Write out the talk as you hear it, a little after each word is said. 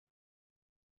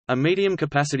A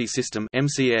medium-capacity system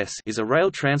 (MCS) is a rail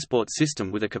transport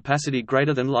system with a capacity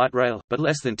greater than light rail, but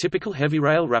less than typical heavy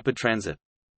rail rapid transit.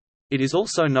 It is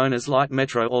also known as light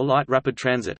metro or light rapid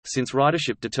transit. Since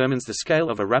ridership determines the scale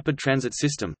of a rapid transit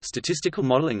system, statistical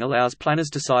modeling allows planners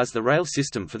to size the rail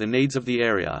system for the needs of the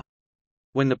area.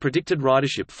 When the predicted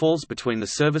ridership falls between the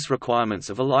service requirements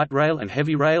of a light rail and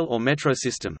heavy rail or metro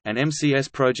system, an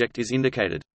MCS project is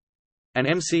indicated. An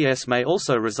MCS may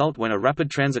also result when a rapid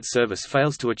transit service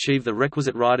fails to achieve the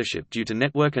requisite ridership due to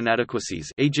network inadequacies,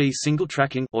 e.g. single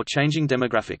tracking, or changing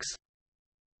demographics.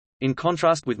 In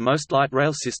contrast with most light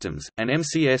rail systems, an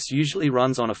MCS usually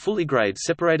runs on a fully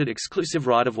grade-separated exclusive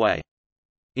right-of-way.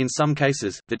 In some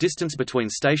cases, the distance between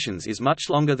stations is much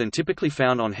longer than typically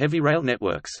found on heavy rail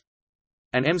networks.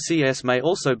 An MCS may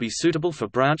also be suitable for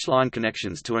branch line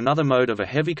connections to another mode of a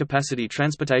heavy-capacity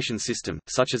transportation system,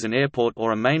 such as an airport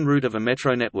or a main route of a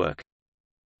metro network.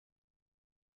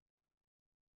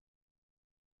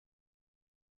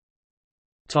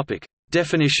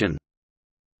 Definition.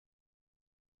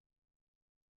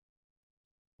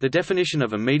 The definition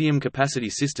of a medium-capacity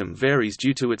system varies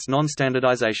due to its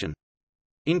non-standardization.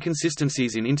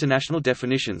 Inconsistencies in international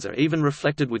definitions are even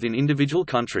reflected within individual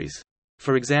countries.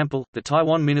 For example, the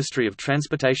Taiwan Ministry of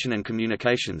Transportation and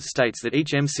Communications states that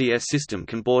each MCS system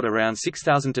can board around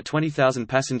 6,000 to 20,000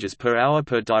 passengers per hour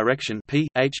per direction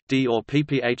 (P.H.D. or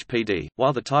PPH/PD),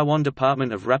 while the Taiwan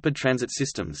Department of Rapid Transit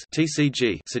Systems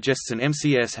 (TCG) suggests an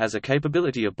MCS has a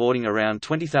capability of boarding around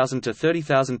 20,000 to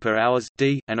 30,000 per hour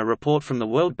 (D), and a report from the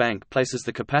World Bank places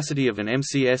the capacity of an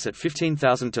MCS at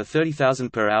 15,000 to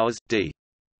 30,000 per hour (D).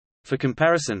 For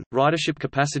comparison, ridership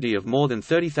capacity of more than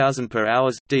 30,000 per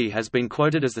hour (D) has been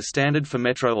quoted as the standard for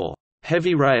metro or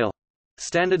heavy rail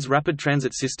standards rapid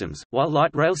transit systems, while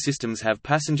light rail systems have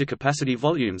passenger capacity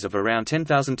volumes of around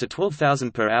 10,000 to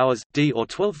 12,000 per hour (D) or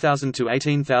 12,000 to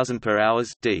 18,000 per hour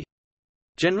 (D).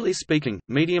 Generally speaking,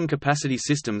 medium-capacity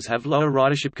systems have lower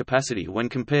ridership capacity when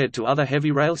compared to other heavy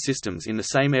rail systems in the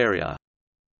same area.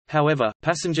 However,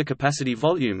 passenger capacity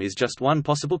volume is just one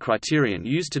possible criterion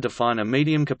used to define a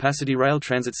medium-capacity rail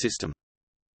transit system.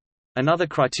 Another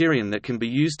criterion that can be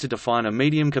used to define a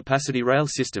medium-capacity rail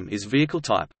system is vehicle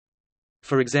type.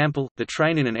 For example, the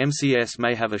train in an MCS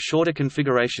may have a shorter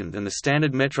configuration than the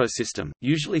standard metro system,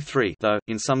 usually 3, though,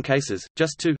 in some cases,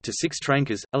 just 2 to 6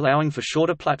 trainers, allowing for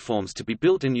shorter platforms to be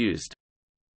built and used.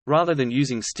 Rather than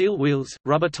using steel wheels,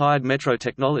 rubber-tired metro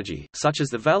technology, such as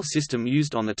the valve system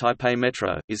used on the Taipei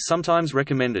Metro, is sometimes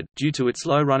recommended, due to its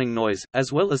low running noise,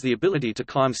 as well as the ability to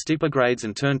climb steeper grades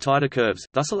and turn tighter curves,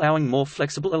 thus allowing more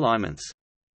flexible alignments.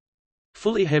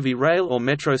 Fully heavy rail or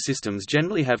metro systems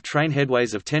generally have train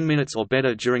headways of 10 minutes or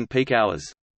better during peak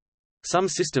hours. Some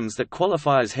systems that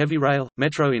qualify as heavy rail,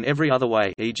 metro in every other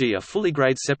way, e.g. are fully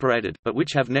grade separated, but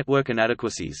which have network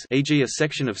inadequacies, e.g. a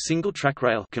section of single-track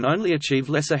rail, can only achieve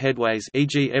lesser headways,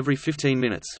 e.g. every 15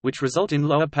 minutes, which result in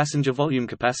lower passenger volume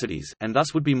capacities, and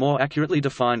thus would be more accurately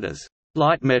defined as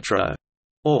light metro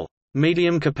or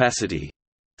medium capacity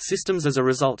systems as a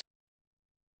result.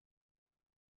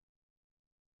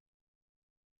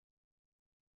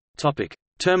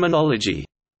 Terminology.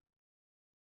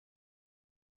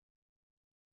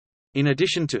 In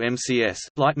addition to MCS,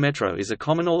 light metro is a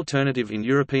common alternative in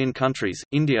European countries,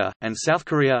 India, and South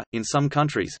Korea. In some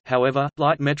countries, however,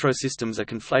 light metro systems are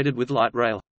conflated with light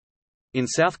rail. In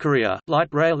South Korea, light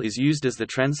rail is used as the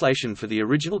translation for the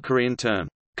original Korean term,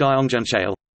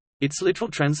 gyeongjeoncheol. Its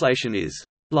literal translation is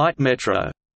light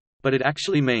metro, but it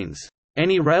actually means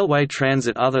any railway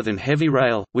transit other than heavy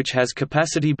rail, which has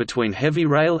capacity between heavy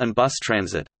rail and bus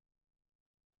transit.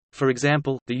 For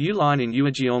example, the U line in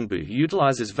Uijeongbu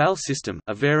utilizes VAL system,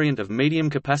 a variant of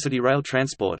medium-capacity rail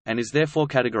transport, and is therefore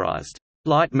categorized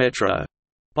light metro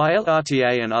by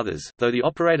LRTA and others, though the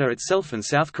operator itself and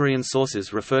South Korean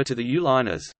sources refer to the U line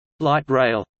as light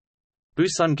rail.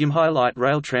 Busan Gimhae Light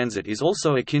Rail Transit is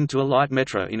also akin to a light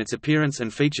metro in its appearance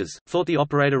and features, though the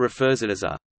operator refers it as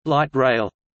a light rail.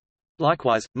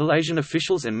 Likewise, Malaysian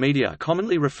officials and media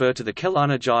commonly refer to the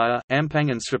Kelana Jaya,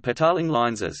 Ampang and Sripetaling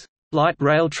lines as light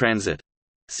rail transit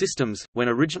systems. When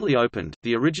originally opened,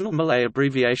 the original Malay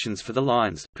abbreviations for the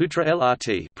lines, Putra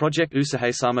LRT Project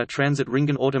Usahasama Transit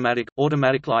Ringan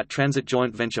Automatic Light Transit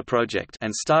Joint Venture Project,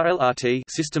 and Star LRT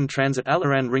System Transit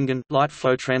Alaran Ringan Light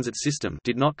Flow Transit System,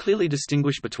 did not clearly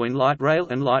distinguish between light rail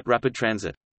and light rapid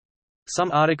transit. Some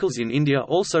articles in India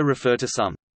also refer to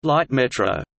some light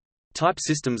metro type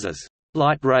systems as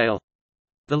light rail.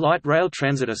 The Light Rail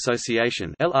Transit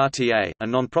Association (LRTA), a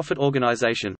non-profit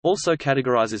organization, also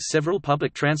categorizes several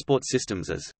public transport systems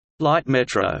as light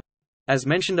metro, As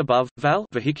mentioned above, VAL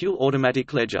vehicle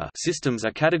automatic ledger systems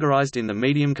are categorized in the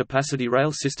medium-capacity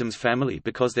rail systems family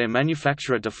because their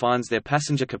manufacturer defines their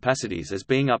passenger capacities as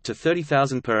being up to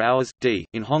 30,000 per hours.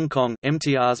 In Hong Kong,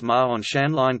 MTR's Ma On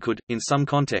Shan line could, in some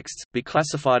contexts, be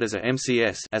classified as a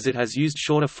MCS as it has used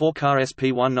shorter 4-car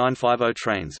SP1950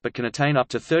 trains but can attain up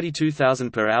to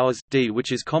 32,000 per hours,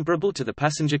 which is comparable to the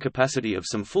passenger capacity of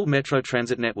some full metro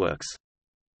transit networks.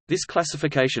 This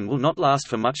classification will not last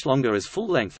for much longer as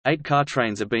full-length, 8-car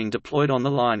trains are being deployed on the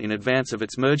line in advance of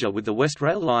its merger with the West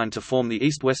Rail line to form the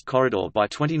East-West Corridor by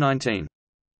 2019.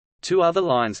 Two other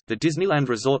lines, the Disneyland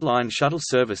Resort Line shuttle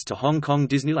service to Hong Kong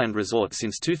Disneyland Resort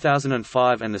since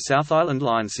 2005 and the South Island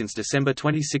Line since December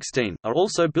 2016, are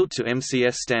also built to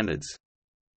MCS standards.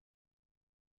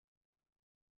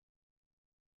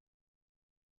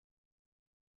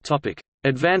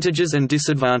 Advantages and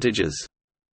disadvantages.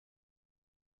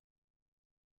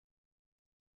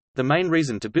 The main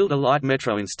reason to build a light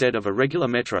metro instead of a regular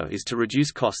metro is to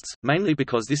reduce costs, mainly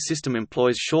because this system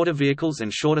employs shorter vehicles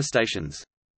and shorter stations.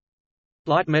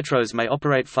 Light metros may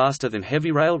operate faster than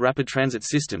heavy rail rapid transit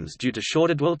systems due to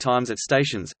shorter dwell times at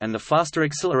stations, and the faster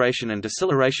acceleration and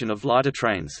deceleration of lighter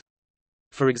trains.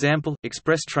 For example,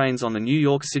 express trains on the New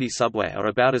York City subway are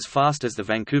about as fast as the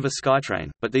Vancouver SkyTrain,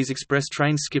 but these express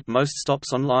trains skip most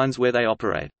stops on lines where they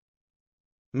operate.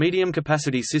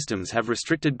 Medium-capacity systems have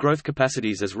restricted growth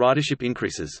capacities as ridership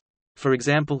increases. For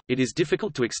example, it is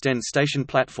difficult to extend station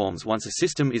platforms once a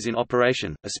system is in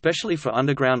operation, especially for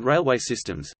underground railway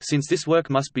systems, since this work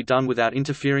must be done without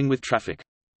interfering with traffic.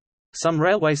 Some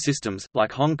railway systems,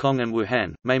 like Hong Kong and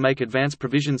Wuhan, may make advance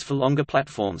provisions for longer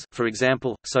platforms, for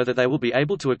example, so that they will be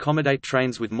able to accommodate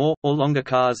trains with more, or longer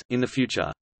cars, in the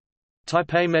future.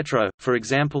 Taipei Metro, for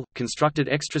example, constructed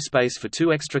extra space for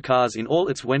 2 extra cars in all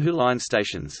its Wenhu Line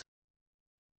stations.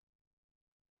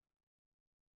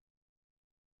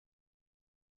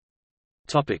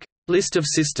 List of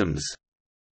systems.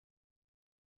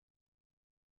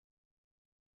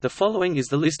 The following is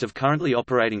the list of currently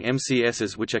operating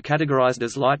MCSs which are categorized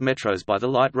as light metros by the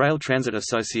Light Rail Transit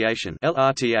Association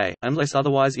 (LRTA), unless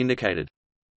otherwise indicated.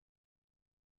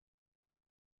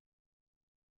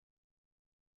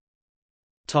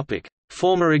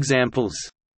 Former examples.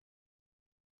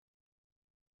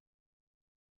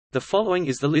 The following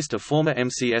is the list of former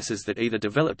MCSs that either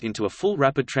developed into a full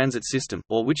rapid transit system,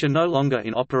 or which are no longer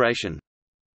in operation.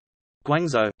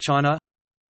 Guangzhou, China.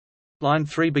 Line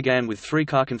 3 began with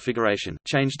 3-car configuration,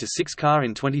 changed to 6-car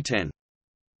in 2010.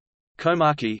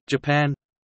 Komaki, Japan.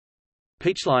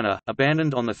 Peachliner,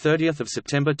 abandoned on 30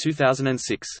 September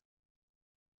 2006.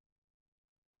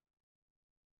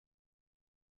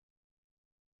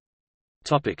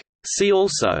 See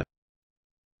also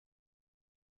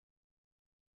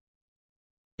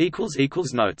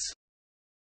Notes